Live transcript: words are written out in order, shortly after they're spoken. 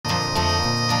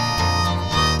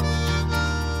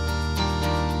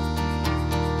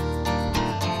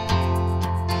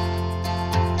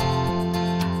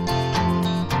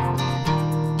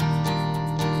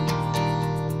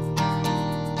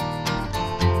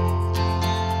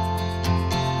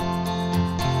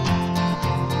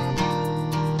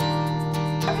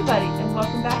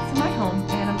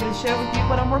demonstrate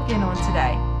what I'm working on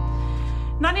today.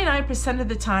 99% of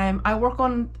the time, I work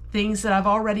on things that I've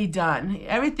already done.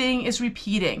 Everything is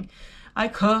repeating. I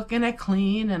cook and I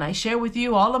clean and I share with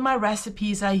you all of my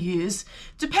recipes I use,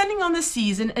 depending on the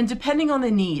season and depending on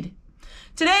the need.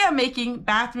 Today I'm making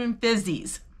bathroom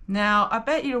fizzies. Now, I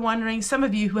bet you're wondering, some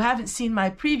of you who haven't seen my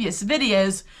previous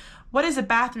videos, what is a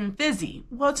bathroom fizzy?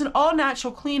 Well, it's an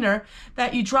all-natural cleaner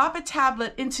that you drop a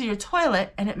tablet into your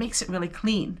toilet and it makes it really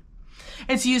clean.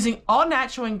 It's using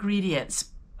all-natural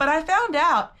ingredients, but I found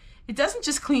out it doesn't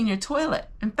just clean your toilet.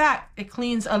 In fact, it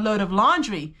cleans a load of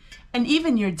laundry and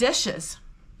even your dishes.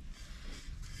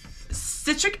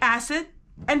 Citric acid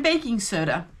and baking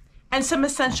soda and some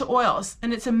essential oils,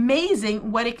 and it's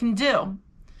amazing what it can do.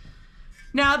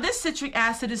 Now, this citric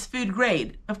acid is food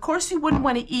grade. Of course, you wouldn't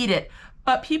want to eat it,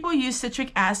 but people use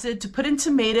citric acid to put in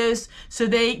tomatoes so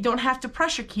they don't have to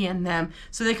pressure can them,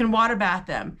 so they can water bath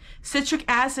them. Citric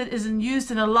acid is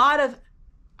used in a lot of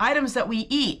items that we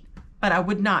eat, but I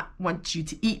would not want you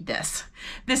to eat this.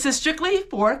 This is strictly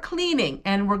for cleaning,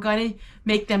 and we're going to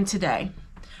make them today.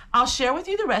 I'll share with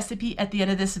you the recipe at the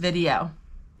end of this video.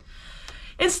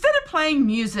 Instead of playing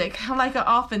music like I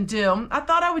often do, I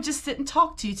thought I would just sit and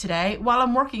talk to you today while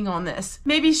I'm working on this.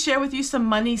 Maybe share with you some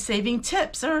money-saving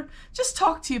tips or just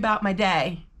talk to you about my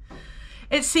day.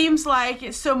 It seems like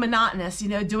it's so monotonous,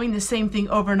 doing the same thing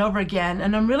over and over again,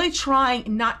 and I'm really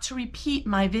trying not to repeat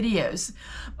my videos.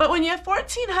 But when you have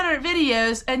 1,400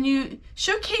 videos and you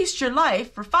showcased your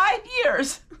life for 5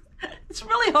 years, it's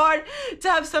really hard to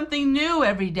have something new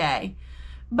every day.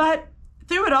 But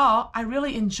through it all, I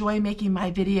really enjoy making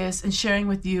my videos and sharing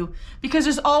with you because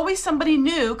there's always somebody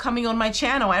new coming on my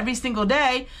channel every single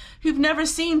day who've never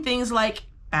seen things like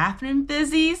bathroom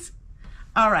fizzies.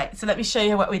 All right, so let me show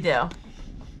you what we do.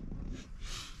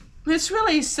 It's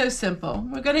really so simple.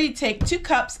 We're going to take 2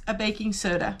 cups of baking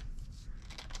soda.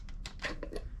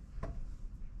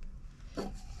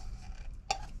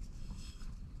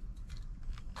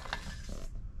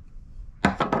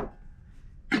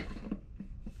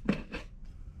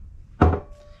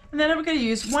 And then we're going to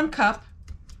use 1 cup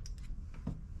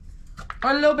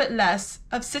or a little bit less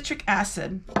of citric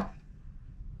acid.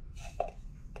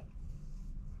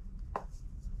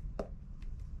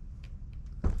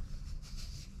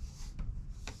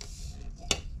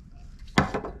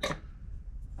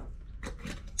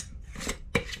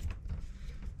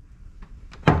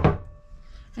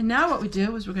 And now what we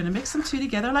do is we're going to mix them 2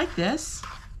 together like this.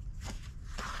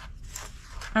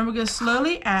 And we're going to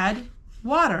slowly add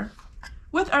water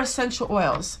with our essential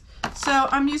oils. So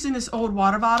I'm using this old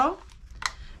water bottle,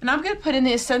 and I'm going to put in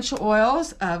the essential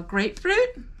oils of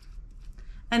grapefruit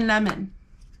and lemon.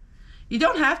 You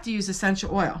don't have to use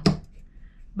essential oil,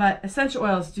 but essential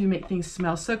oils do make things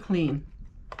smell so clean.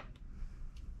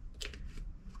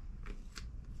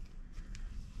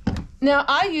 Now,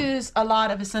 I use a lot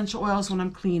of essential oils when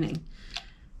I'm cleaning,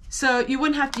 so you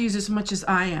wouldn't have to use as much as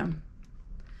I am.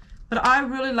 But I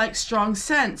really like strong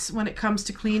scents when it comes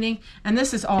to cleaning, and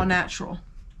this is all natural.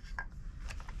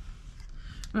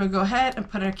 I'm going to go ahead and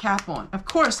put our cap on. Of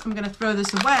course, I'm going to throw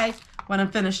this away when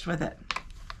I'm finished with it.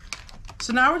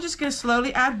 So now we're just going to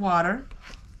slowly add water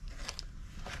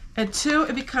until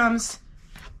it becomes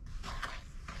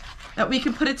that we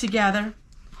can put it together,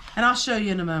 and I'll show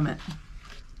you in a moment.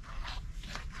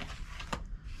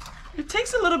 It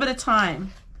takes a little bit of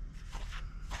time.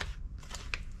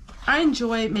 I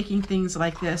enjoy making things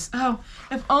like this. Oh,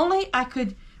 if only I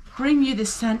could bring you the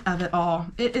scent of it all.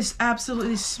 It is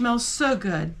absolutely smells so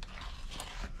good.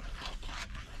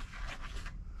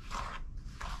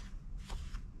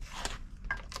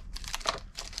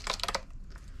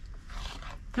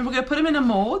 And we're going to put them in the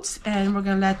molds and we're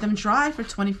going to let them dry for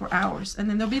 24 hours. And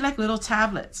then they'll be like little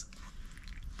tablets.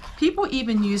 People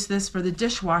even use this for the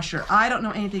dishwasher. I don't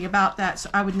know anything about that, so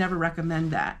I would never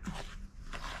recommend that.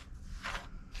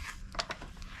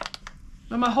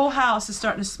 But my whole house is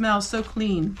starting to smell so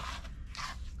clean.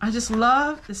 I just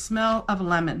love the smell of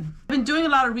lemon. I've been doing a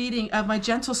lot of reading of my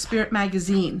Gentle Spirit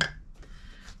magazine.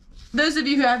 Those of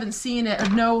you who haven't seen it or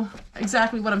know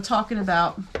exactly what I'm talking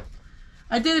about,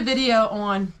 I did a video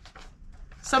on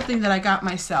something that I got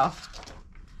myself.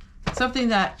 Something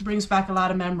that brings back a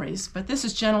lot of memories. But this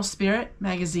is Gentle Spirit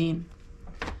magazine.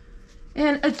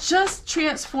 And it just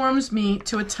transforms me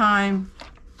to a time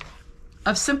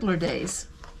of simpler days.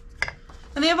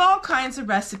 And they have all kinds of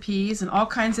recipes and all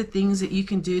kinds of things that you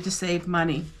can do to save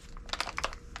money.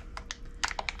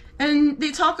 And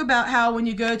they talk about how when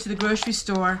you go to the grocery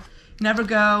store, never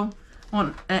go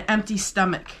on an empty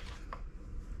stomach.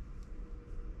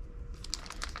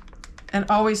 And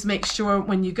always make sure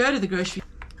when you go to the grocery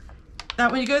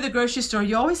store,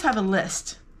 you always have a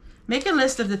list. Make a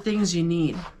list of the things you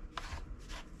need.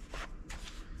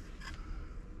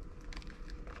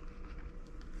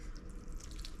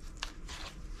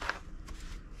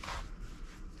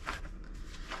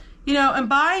 You know, and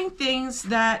buying things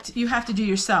that you have to do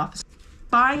yourself.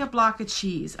 Buying a block of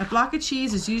cheese. A block of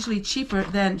cheese is usually cheaper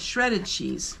than shredded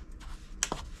cheese.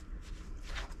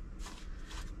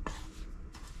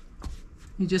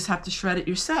 You just have to shred it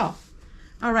yourself.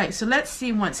 All right, so let's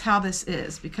see once how this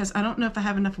is, because I don't know if I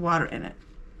have enough water in it.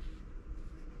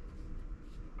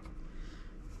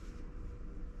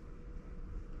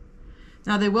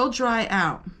 Now they will dry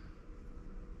out.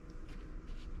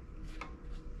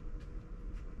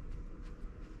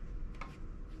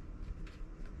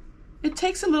 It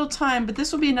takes a little time, but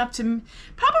this will be enough to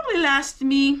probably last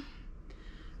me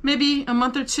maybe a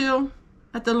month or two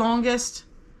at the longest.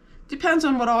 Depends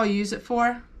on what I'll use it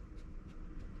for.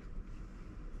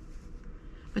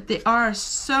 But they are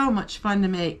so much fun to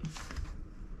make.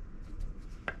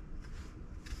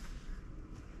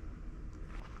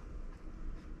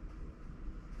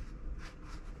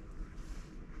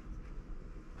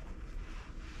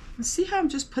 See how I'm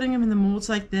just putting them in the molds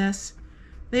like this?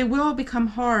 They will become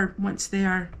hard once they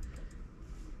are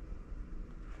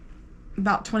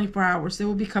about 24 hours. They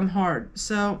will become hard.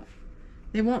 So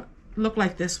they won't look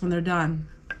like this when they're done.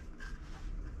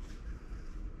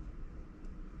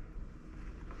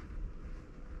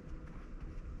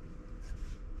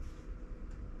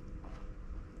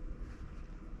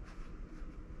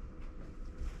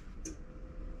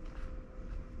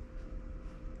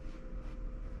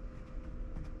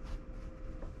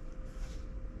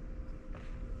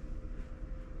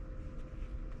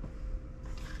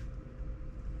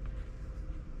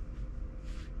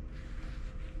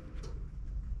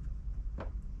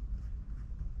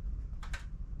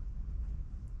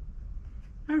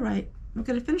 All right, I'm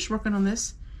going to finish working on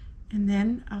this, and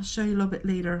then I'll show you a little bit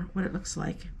later what it looks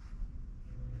like.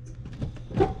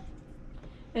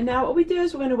 And now what we do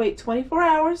is we're going to wait 24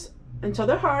 hours until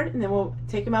they're hard, and then we'll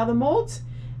take them out of the molds,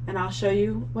 and I'll show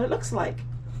you what it looks like.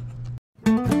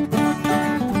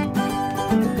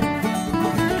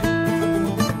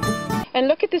 And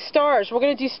look at the stars. We're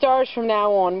going to do stars from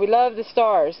now on. We love the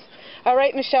stars. All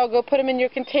right, Michelle, go put them in your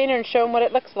container and show them what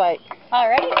it looks like. All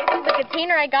right, this is the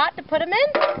container I got to put them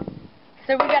in.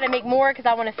 So we got to make more because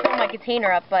I want to fill my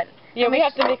container up, but yeah, we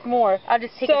have to make more. I'll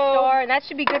just take a star, and that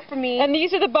should be good for me. And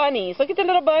these are the bunnies. Look at the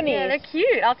little bunnies. Yeah, they're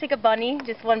cute. I'll take a bunny,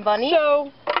 just one bunny.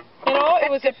 So, you know, it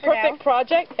was a perfect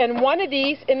project, and one of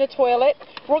these in the toilet.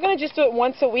 We're going to just do it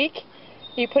once a week.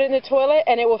 You put it in the toilet,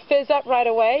 and it will fizz up right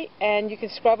away, and you can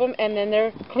scrub them, and then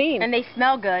they're clean. And they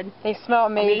smell good. They smell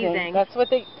amazing. That's what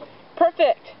they...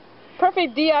 Perfect.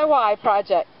 Perfect DIY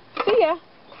project. See ya.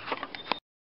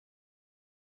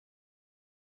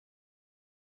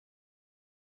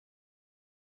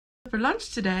 For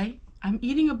lunch today, I'm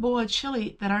eating a bowl of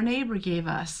chili that our neighbor gave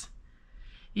us.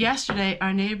 Yesterday,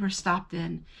 our neighbor stopped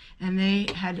in, and they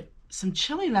had some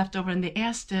chili left over, and they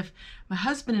asked if my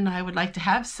husband and I would like to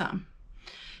have some.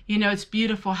 You know, it's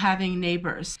beautiful having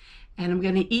neighbors. And I'm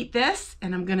going to eat this,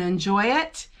 and I'm going to enjoy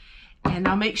it, and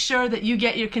I'll make sure that you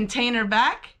get your container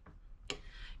back.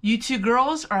 You two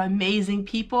girls are amazing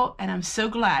people, and I'm so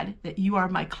glad that you are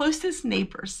my closest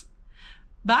neighbors.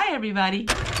 Bye, everybody.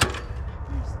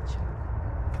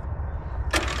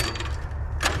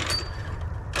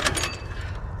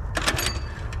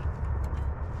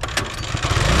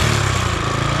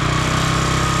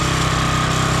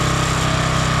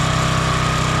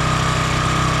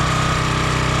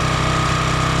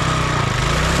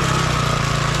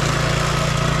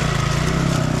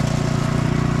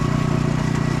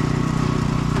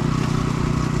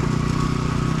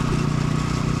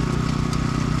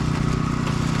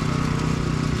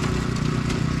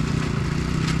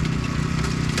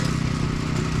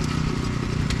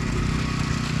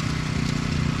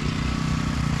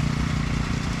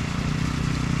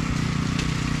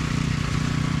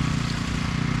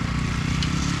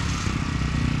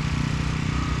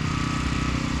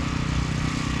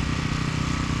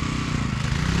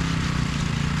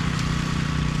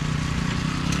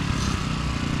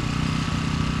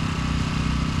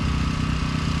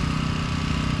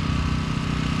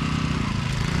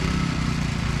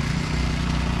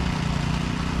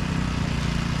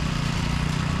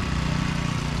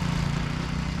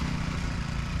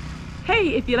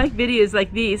 Hey, if you like videos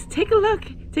like these, take a look.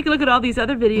 Take a look at all these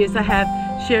other videos I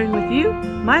have sharing with you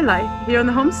my life here on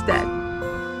the homestead.